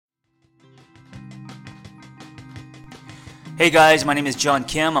Hey guys, my name is John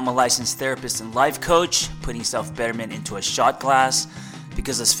Kim. I'm a licensed therapist and life coach, putting self-betterment into a shot glass.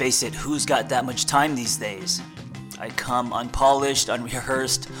 Because let's face it, who's got that much time these days? I come unpolished,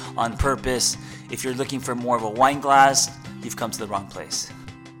 unrehearsed, on purpose. If you're looking for more of a wine glass, you've come to the wrong place.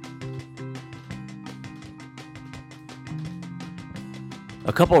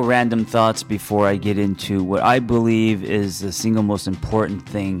 A couple random thoughts before I get into what I believe is the single most important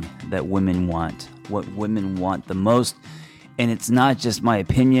thing that women want. What women want the most. And it's not just my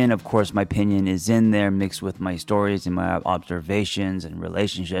opinion. Of course, my opinion is in there mixed with my stories and my observations and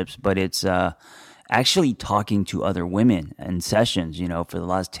relationships. But it's actually talking to other women in sessions, for the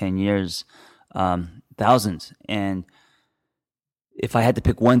last 10 years, thousands. And if I had to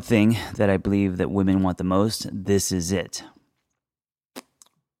pick one thing that I believe that women want the most, this is it.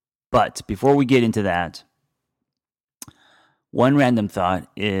 But before we get into that, one random thought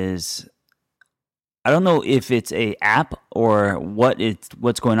is, I don't know if it's a app or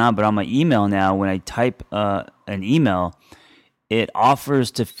what's going on, but on my email now, when I type an email, it offers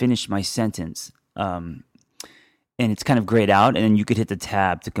to finish my sentence. And it's kind of grayed out, and then you could hit the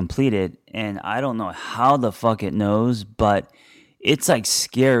tab to complete it. And I don't know how the fuck it knows, but it's like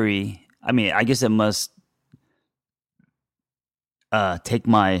scary. I mean, I guess it must take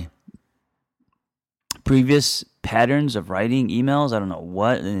my previous patterns of writing emails. I don't know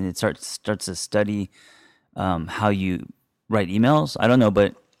what, and it starts to study how you write emails. I don't know,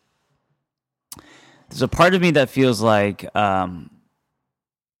 but there's a part of me that feels like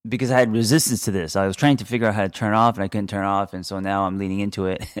because I had resistance to this, I was trying to figure out how to turn it off, and I couldn't turn it off, and so now I'm leaning into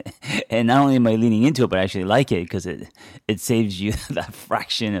it. And not only am I leaning into it, but I actually like it because it saves you that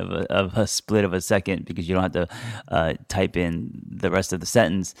fraction of a split of a second because you don't have to type in the rest of the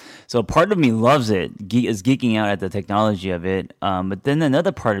sentence. So part of me loves it, is geeking out at the technology of it. But then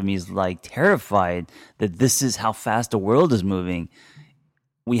another part of me is like terrified that this is how fast the world is moving.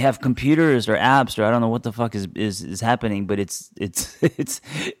 We have computers or apps or I don't know what the fuck is happening, but it's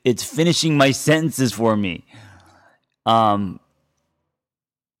finishing my sentences for me.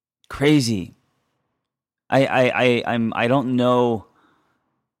 Crazy. I don't know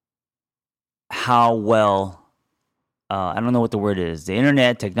how well. I don't know what the word is. The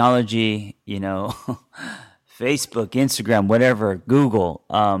internet, technology, Facebook, Instagram, whatever, Google.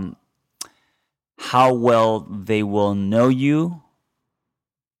 How well they will know you.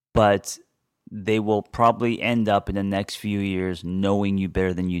 But they will probably end up in the next few years knowing you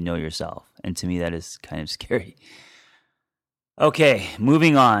better than you know yourself. And to me, that is kind of scary. Okay,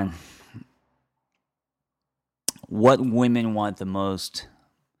 moving on. What women want the most?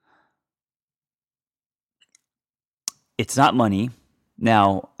 It's not money.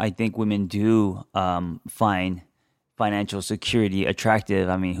 Now, I think women do find financial security attractive.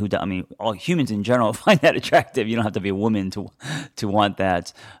 I mean, all humans in general find that attractive. You don't have to be a woman to want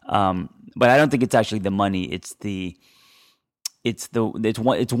that. But I don't think it's actually the money. It's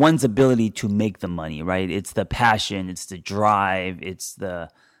one's ability to make the money, right? It's the passion, it's the drive, it's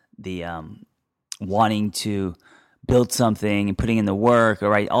the wanting to build something and putting in the work,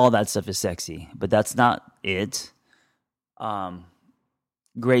 right? All that stuff is sexy, but that's not it.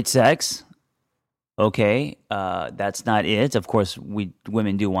 Great sex. Okay, that's not it. Of course,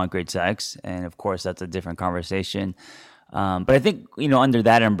 women do want great sex, and of course, that's a different conversation. But I think, under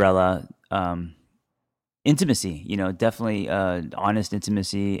that umbrella, intimacy, definitely honest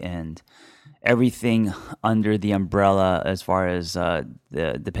intimacy and everything under the umbrella as far as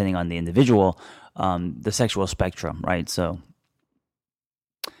depending on the individual, the sexual spectrum, right? So,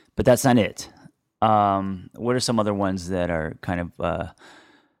 but that's not it. What are some other ones that are kind of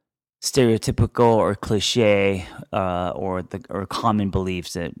stereotypical or cliche or common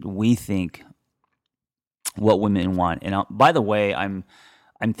beliefs that we think what women want? And by the way, I'm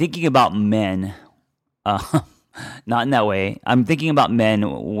thinking about men, not in that way. I'm thinking about men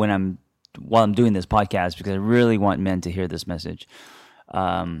while I'm doing this podcast because I really want men to hear this message.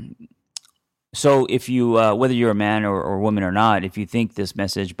 So if you, whether you're a man or woman or not, if you think this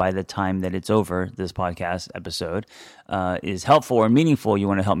message by the time that it's over, this podcast episode, is helpful or meaningful, you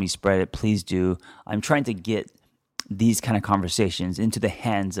want to help me spread it, please do. I'm trying to get these kind of conversations into the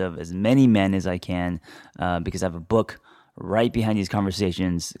hands of as many men as I can, because I have a book right behind these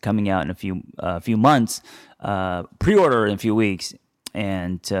conversations coming out in a few months, pre-order in a few weeks,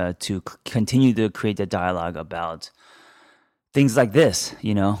 and to continue to create that dialogue about things like this,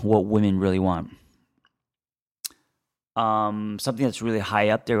 what women really want. Something that's really high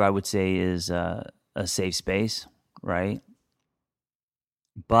up there, I would say, is a safe space, right?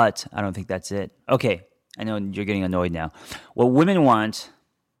 But I don't think that's it. Okay, I know you're getting annoyed now. What women want,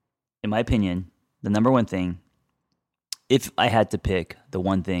 in my opinion, the number one thing if I had to pick the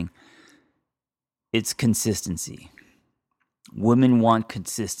one thing, it's consistency. Women want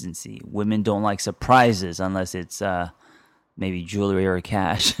consistency. Women don't like surprises unless it's maybe jewelry or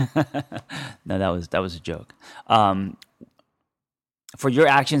cash. No, that was a joke. For your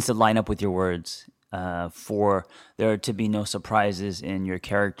actions to line up with your words, for there to be no surprises in your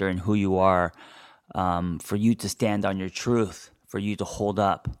character and who you are, for you to stand on your truth, for you to hold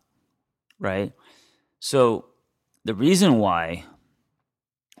up, right? So the reason why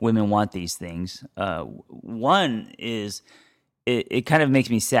women want these things, one is it kind of makes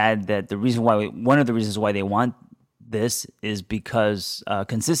me sad that one of the reasons why they want this is because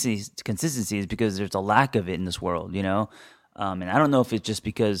consistency is because there's a lack of it in this world, you know? And I don't know if it's just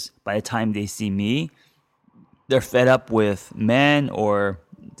because by the time they see me, they're fed up with men or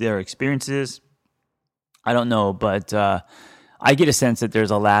their experiences. I don't know, but I get a sense that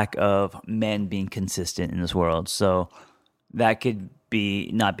there's a lack of men being consistent in this world. So that could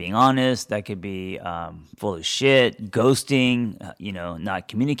be not being honest. That could be full of shit, ghosting, not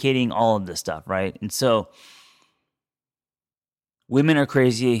communicating, all of this stuff, right? And so women are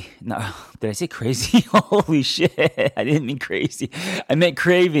crazy. No, did I say crazy? Holy shit! I didn't mean crazy. I meant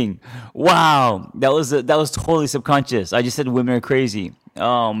craving. Wow, that was totally subconscious. I just said women are crazy.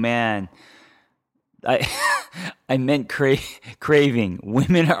 Oh man, I meant craving.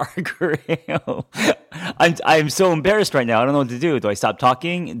 Women are I'm so embarrassed right now. I don't know what to do. Do I stop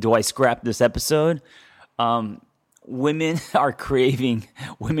talking? Do I scrap this episode? Women are craving.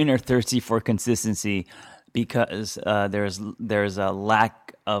 Women are thirsty for consistency because there's a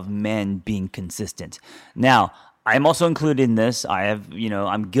lack of men being consistent. Now, I'm also included in this.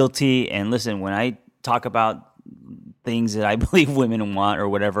 I'm guilty. And listen, when I talk about things that I believe women want or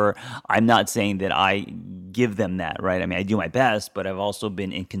whatever, I'm not saying that I give them that, right? I mean, I do my best, but I've also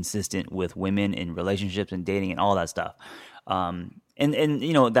been inconsistent with women in relationships and dating and all that stuff. And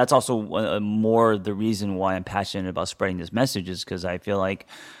that's also more the reason why I'm passionate about spreading this message is because I feel like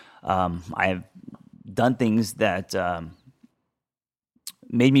I've done things that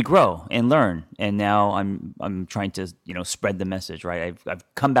made me grow and learn, and now I'm trying to spread the message, right?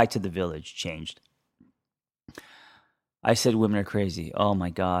 I've come back to the village, changed. I said women are crazy. Oh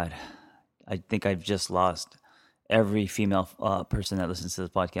my God. I think I've just lost every female person that listens to this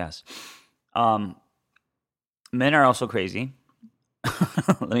podcast. Men are also crazy.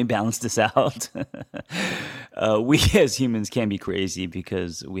 Let me balance this out. We as humans can be crazy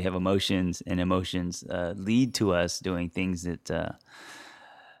because we have emotions, and emotions lead to us doing things that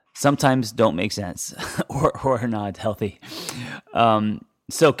sometimes don't make sense or are not healthy.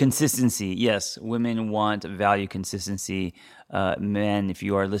 So consistency, yes, women want value consistency. Men, if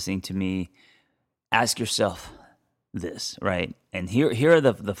you are listening to me, ask yourself this, right? And here are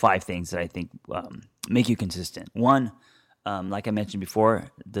the 5 things that I think make you consistent. One, like I mentioned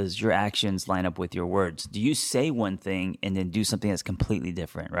before, does your actions line up with your words? Do you say one thing and then do something that's completely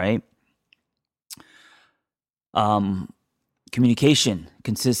different, right? Communication.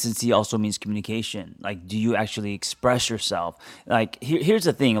 Consistency also means communication. Like, do you actually express yourself? Like, here's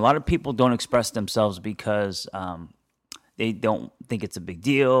the thing. A lot of people don't express themselves because they don't think it's a big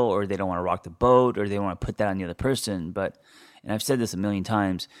deal, or they don't want to rock the boat, or they want to put that on the other person. And I've said this a million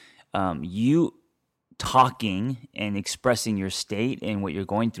times, you talking and expressing your state and what you're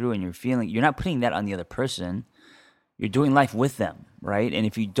going through and you're feeling, you're not putting that on the other person. You're doing life with them, right? And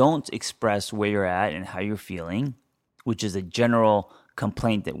if you don't express where you're at and how you're feeling, which is a general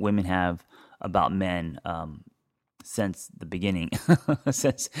complaint that women have about men since the beginning,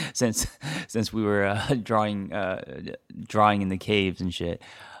 since we were drawing in the caves and shit.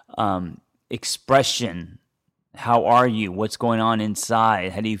 Expression. How are you? What's going on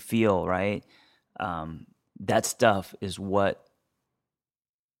inside? How do you feel? Right? That stuff is what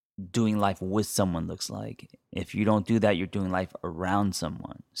doing life with someone looks like. If you don't do that, you're doing life around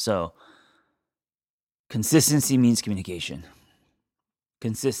someone. So consistency means communication.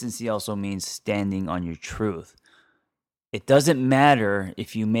 Consistency also means standing on your truth. It doesn't matter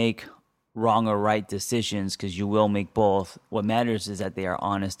if you make wrong or right decisions, because you will make both. What matters is that they are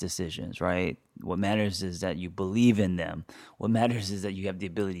honest decisions, right? What matters is that you believe in them. What matters is that you have the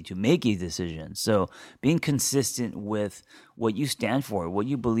ability to make a decision. So being consistent with what you stand for, what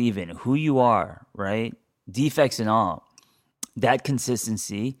you believe in, who you are, right? Defects and all. That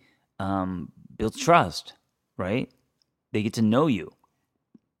consistency builds trust, right? They get to know you.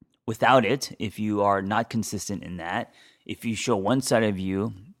 Without it, if you are not consistent in that, if you show one side of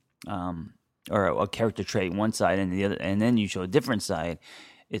you, or a character trait one side and the other, and then you show a different side,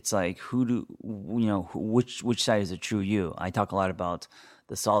 it's like which side is the true you? I talk a lot about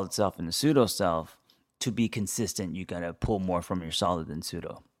the solid self and the pseudo self, to be consistent, you got to pull more from your solid than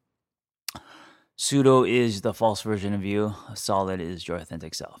pseudo. Pseudo is the false version of you. Solid is your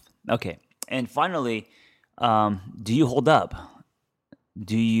authentic self. Okay. And finally, do you hold up?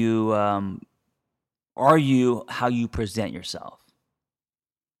 Do you, are you how you present yourself?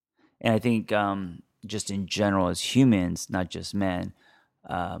 And I think just in general as humans, not just men,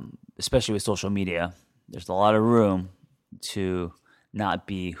 especially with social media, there's a lot of room to not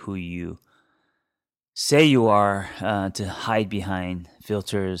be who you say you are, to hide behind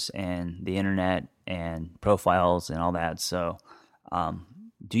filters and the internet and profiles and all that. So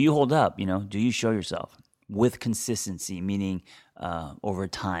do you hold up? Do you show yourself with consistency, meaning over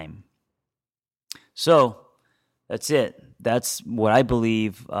time? So that's it. That's what I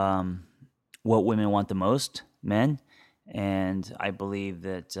believe what women want the most, men. And I believe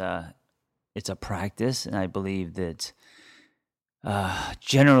that it's a practice, and I believe that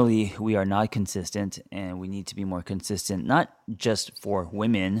generally we are not consistent, and we need to be more consistent, not just for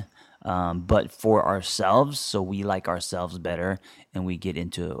women, but for ourselves, so we like ourselves better, and we get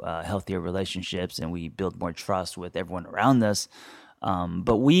into healthier relationships, and we build more trust with everyone around us.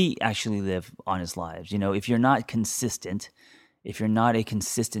 But we actually live honest lives. If you're not consistent, if you're not a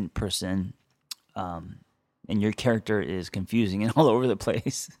consistent person, and your character is confusing and all over the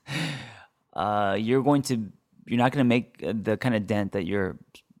place, you're not going to make the kind of dent that you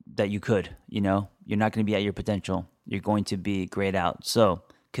could. You're not going to be at your potential. You're going to be grayed out. So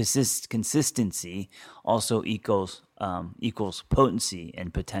consistency also equals potency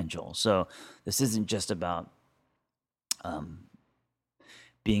and potential. So this isn't just about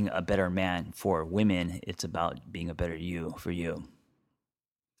being a better man for women. It's about being a better you for you.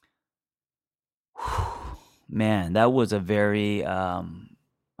 Man, that was a very I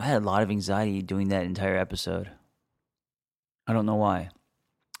had a lot of anxiety doing that entire episode. I don't know why.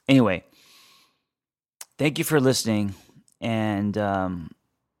 Anyway, thank you for listening. And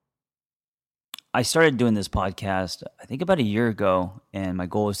I started doing this podcast, I think about a year ago, and my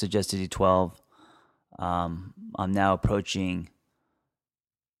goal was to just do 12. I'm now approaching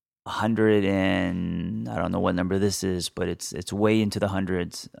 100, and I don't know what number this is, but it's way into the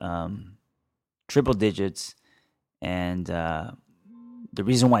hundreds, triple digits. And the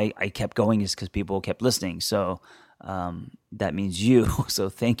reason why I kept going is because people kept listening. So that means you. So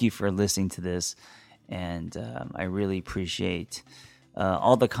thank you for listening to this. And I really appreciate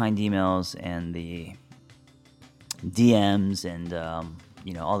all the kind emails and the DMs and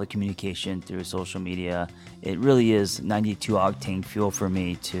all the communication through social media. It really is 92 octane fuel for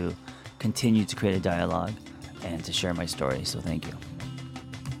me to continue to create a dialogue and to share my story. So thank you.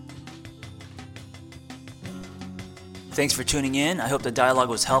 Thanks for tuning in. I hope the dialogue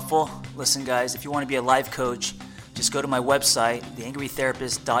was helpful. Listen, guys, if you want to be a life coach, just go to my website,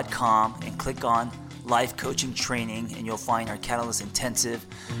 theangrytherapist.com, and click on Life Coaching Training, and you'll find our Catalyst Intensive.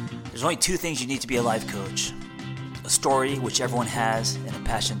 There's only 2 things you need to be a life coach: a story, which everyone has, and a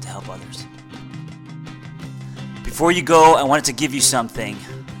passion to help others. Before you go, I wanted to give you something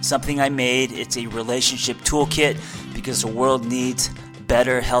I made. It's a relationship toolkit because the world needs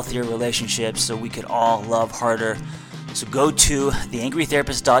better, healthier relationships so we could all love harder. So go to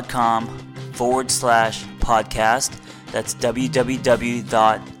theangrytherapist.com/podcast. That's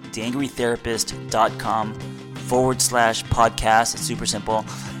www.theangrytherapist.com/podcast. It's super simple.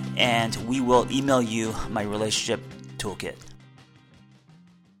 And we will email you my relationship toolkit.